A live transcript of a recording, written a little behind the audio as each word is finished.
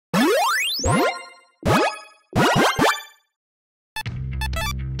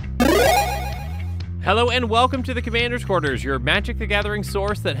Hello and welcome to the Commander's Quarters, your Magic the Gathering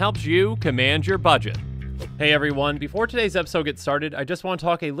source that helps you command your budget. Hey everyone, before today's episode gets started, I just want to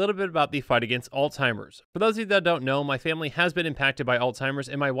talk a little bit about the fight against Alzheimer's. For those of you that don't know, my family has been impacted by Alzheimer's,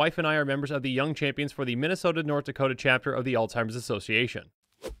 and my wife and I are members of the Young Champions for the Minnesota North Dakota chapter of the Alzheimer's Association.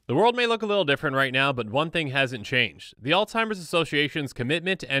 The world may look a little different right now, but one thing hasn't changed: the Alzheimer's Association's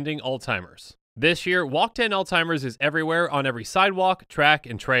commitment to ending Alzheimer's. This year, Walk to End Alzheimer's is everywhere, on every sidewalk, track,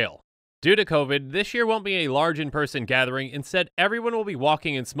 and trail. Due to COVID, this year won't be a large in-person gathering. Instead, everyone will be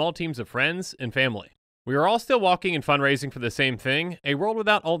walking in small teams of friends and family. We are all still walking and fundraising for the same thing: a world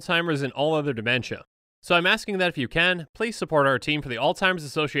without Alzheimer's and all other dementia. So I'm asking that if you can, please support our team for the Alzheimer's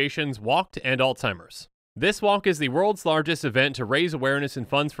Association's Walk to End Alzheimer's. This walk is the world's largest event to raise awareness and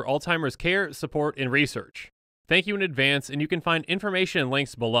funds for Alzheimer's care, support, and research. Thank you in advance, and you can find information and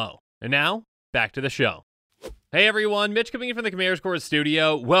links below. And now, back to the show. Hey everyone, Mitch coming in from the Commander's Quarters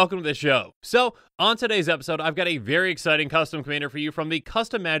studio. Welcome to the show. So, on today's episode, I've got a very exciting custom commander for you from the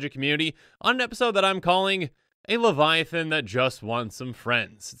custom Magic community on an episode that I'm calling A Leviathan That Just Wants Some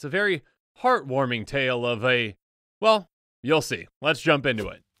Friends. It's a very heartwarming tale of well, you'll see. Let's jump into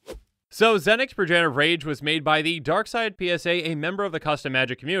it. So, Xenex Progenitor of Rage was made by the Darkside PSA, a member of the custom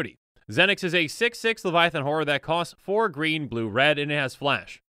Magic community. Xenex is a 6/6 Leviathan horror that costs 4 green, blue, red, and it has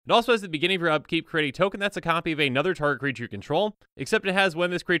flash. It also has at the beginning of your upkeep, create a token that's a copy of another target creature you control, except it has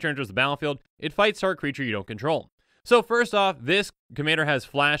when this creature enters the battlefield, it fights target creature you don't control. So first off, this commander has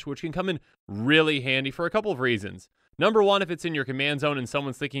flash, which can come in really handy for a couple of reasons. Number one, if it's in your command zone and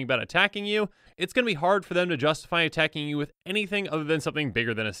someone's thinking about attacking you, it's going to be hard for them to justify attacking you with anything other than something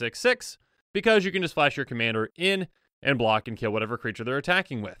bigger than a 6/6, because you can just flash your commander in and block and kill whatever creature they're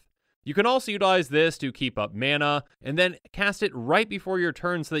attacking with. You can also utilize this to keep up mana, and then cast it right before your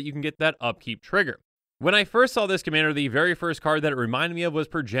turn so that you can get that upkeep trigger. When I first saw this commander, the very first card that it reminded me of was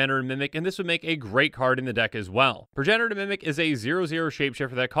Progenitor to Mimic, and this would make a great card in the deck as well. Progenitor to Mimic is a 0/0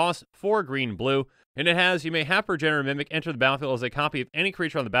 shapeshifter that costs 4 green, blue, and it has, you may have Progenitor to Mimic enter the battlefield as a copy of any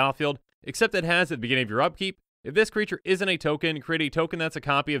creature on the battlefield, except it has at the beginning of your upkeep, if this creature isn't a token, create a token that's a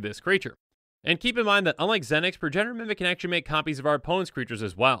copy of this creature. And keep in mind that unlike Xenex, Progenitor to Mimic can actually make copies of our opponent's creatures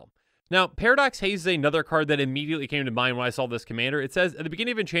as well. Now, Paradox Haze is another card that immediately came to mind when I saw this commander. It says, at the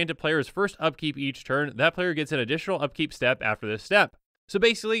beginning of enchanted player's first upkeep each turn, that player gets an additional upkeep step after this step. So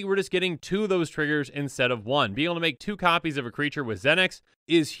basically, we're just getting 2 of those triggers instead of 1. Being able to make 2 copies of a creature with Xenex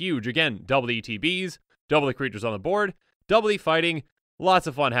is huge. Again, double the ETBs, double the creatures on the board, double the fighting. Lots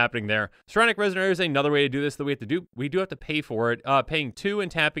of fun happening there. Serenic Resonator is another way to do this that we do have to pay for it. Paying 2 and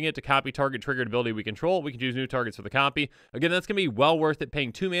tapping it to copy target triggered ability we control. We can choose new targets for the copy. Again, that's going to be well worth it.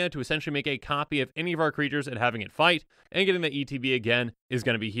 Paying 2 mana to essentially make a copy of any of our creatures and having it fight. And getting the ETB again is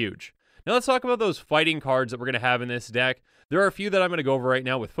going to be huge. Now let's talk about those fighting cards that we're going to have in this deck. There are a few that I'm going to go over right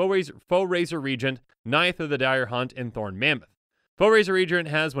now with Foe Razor Regent, Ninth of the Dire Hunt, and Thorn Mammoth. Foe Razor Regent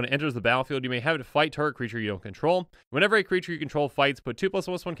has, when it enters the battlefield, you may have it fight target creature you don't control. Whenever a creature you control fights, put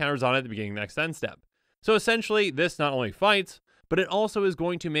 2+1/+1 counters on it at the beginning of the next end step. So essentially, this not only fights, but it also is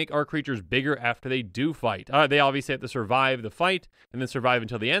going to make our creatures bigger after they do fight. They obviously have to survive the fight and then survive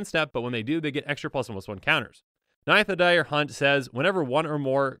until the end step, but when they do, they get extra +1/+1 counters. Ninth of the Dire Hunt says, whenever 1 or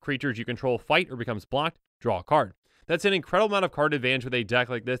more creatures you control fight or becomes blocked, draw a card. That's an incredible amount of card advantage with a deck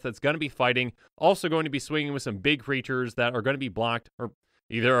like this that's going to be fighting, also going to be swinging with some big creatures that are going to be blocked, or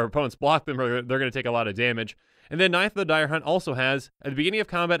either our opponents block them or they're going to take a lot of damage. And then Ninth of the Dire Hunt also has, at the beginning of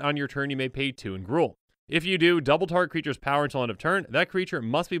combat on your turn, you may pay 2 in Gruul. If you do, double target creature's power until end of turn. That creature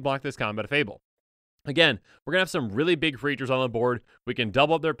must be blocked this combat if able. Again, we're going to have some really big creatures on the board. We can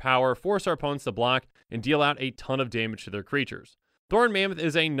double up their power, force our opponents to block, and deal out a ton of damage to their creatures. Thorn Mammoth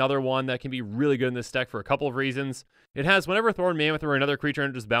is another one that can be really good in this deck for a couple of reasons. It has, whenever Thorn Mammoth or another creature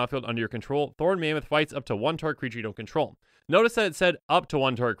enters the battlefield under your control, Thorn Mammoth fights up to 1 target creature you don't control. Notice that it said up to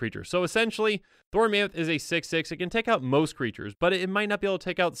 1 target creature. So essentially, Thorn Mammoth is a 6/6. It can take out most creatures, but it might not be able to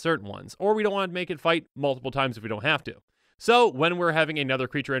take out certain ones. Or we don't want to make it fight multiple times if we don't have to. So when we're having another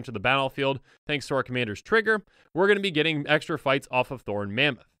creature enter the battlefield, thanks to our commander's trigger, we're going to be getting extra fights off of Thorn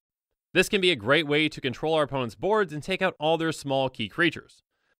Mammoth. This can be a great way to control our opponent's boards and take out all their small key creatures.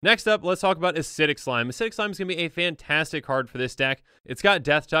 Next up, let's talk about Acidic Slime. Acidic Slime is going to be a fantastic card for this deck. It's got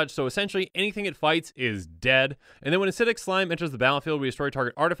Death Touch, so essentially anything it fights is dead. And then when Acidic Slime enters the battlefield, we destroy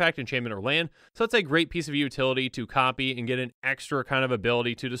target artifact, enchantment, or land. So it's a great piece of utility to copy and get an extra kind of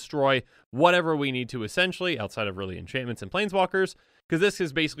ability to destroy whatever we need to, essentially, outside of really enchantments and planeswalkers, because this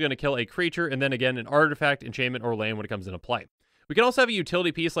is basically going to kill a creature and then again an artifact, enchantment, or land when it comes into play. We can also have a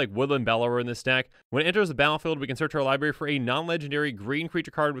utility piece like Woodland Bellower in this deck. When it enters the battlefield, we can search our library for a non-legendary green creature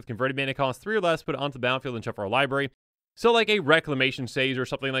card with converted mana cost 3 or less, put it onto the battlefield and shuffle our library. So like a Reclamation Sage or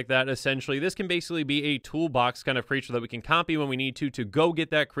something like that, essentially. This can basically be a toolbox kind of creature that we can copy when we need to go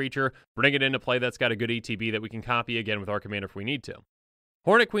get that creature, bring it into play that's got a good ETB that we can copy again with our commander if we need to.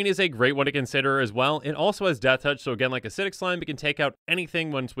 Hornet Queen is a great one to consider as well. It also has Death Touch, so again, like Acidic Slime, we can take out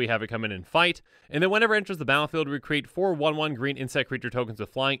anything once we have it come in and fight. And then whenever it enters the battlefield, we create 4 1/1 green insect creature tokens with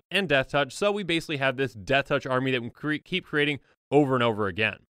flying and Death Touch, so we basically have this Death Touch army that we keep creating over and over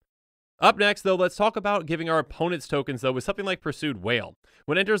again. Up next, though, let's talk about giving our opponents tokens, though, with something like Pursued Whale.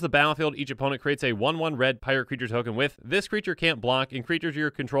 When it enters the battlefield, each opponent creates a 1/1 red pirate creature token with this creature can't block, and creatures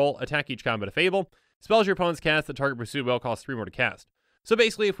you control attack each combat of Fable. Spells your opponents cast that target Pursued Whale cost 3 more to cast. So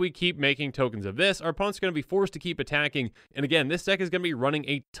basically, if we keep making tokens of this, our opponent's going to be forced to keep attacking. And again, this deck is going to be running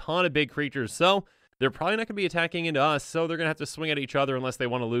a ton of big creatures, so they're probably not going to be attacking into us, so they're going to have to swing at each other unless they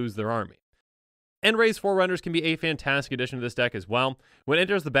want to lose their army. End-Raze Forerunners can be a fantastic addition to this deck as well. When it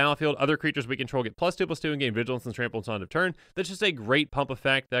enters the battlefield, other creatures we control get +2/+2 and gain Vigilance and Trample until end of turn. That's just a great pump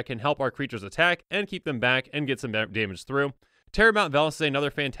effect that can help our creatures attack and keep them back and get some damage through. Terramount Velis is another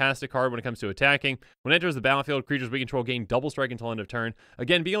fantastic card when it comes to attacking. When it enters the battlefield, creatures we control gain double strike until end of turn.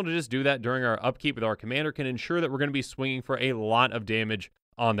 Again, being able to just do that during our upkeep with our commander can ensure that we're going to be swinging for a lot of damage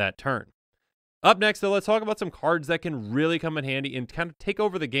on that turn. Up next, though, let's talk about some cards that can really come in handy and kind of take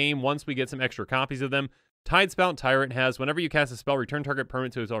over the game once we get some extra copies of them. Tidespout Tyrant has, whenever you cast a spell, return target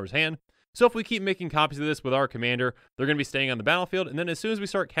permanent to its owner's hand. So if we keep making copies of this with our commander, they're going to be staying on the battlefield, and then as soon as we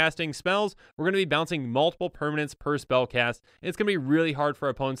start casting spells, we're going to be bouncing multiple permanents per spell cast, and it's going to be really hard for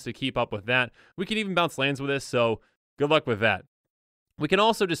our opponents to keep up with that. We can even bounce lands with this, so good luck with that. We can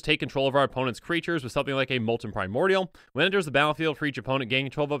also just take control of our opponent's creatures with something like a Molten Primordial. When it enters the battlefield, for each opponent, gain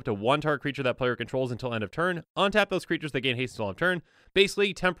control of up to 1 target creature that player controls until end of turn. Untap those creatures that gain haste until end of turn.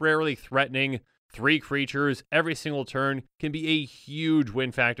 Basically, temporarily threatening 3 creatures every single turn can be a huge win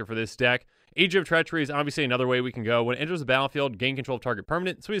factor for this deck. Age of Treachery is obviously another way we can go. When it enters the battlefield, gain control of target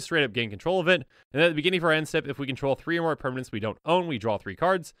permanent, so we just straight up gain control of it. And at the beginning of our end step, if we control 3 or more permanents we don't own, we draw 3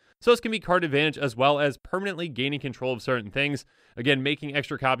 cards. So this can be card advantage as well as permanently gaining control of certain things. Again, making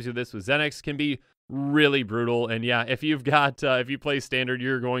extra copies of this with Xenex can be really brutal. And yeah, if you play Standard,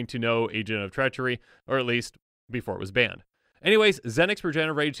 you're going to know Agent of Treachery, or at least before it was banned. Anyways, Xenex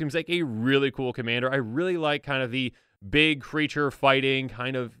Progenitor of Rage seems like a really cool commander. I really like kind of the big creature fighting,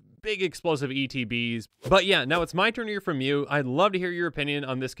 kind of big explosive ETBs. But yeah, now it's my turn to hear from you. I'd love to hear your opinion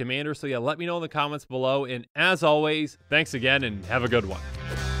on this commander. So yeah, let me know in the comments below. And as always, thanks again and have a good one.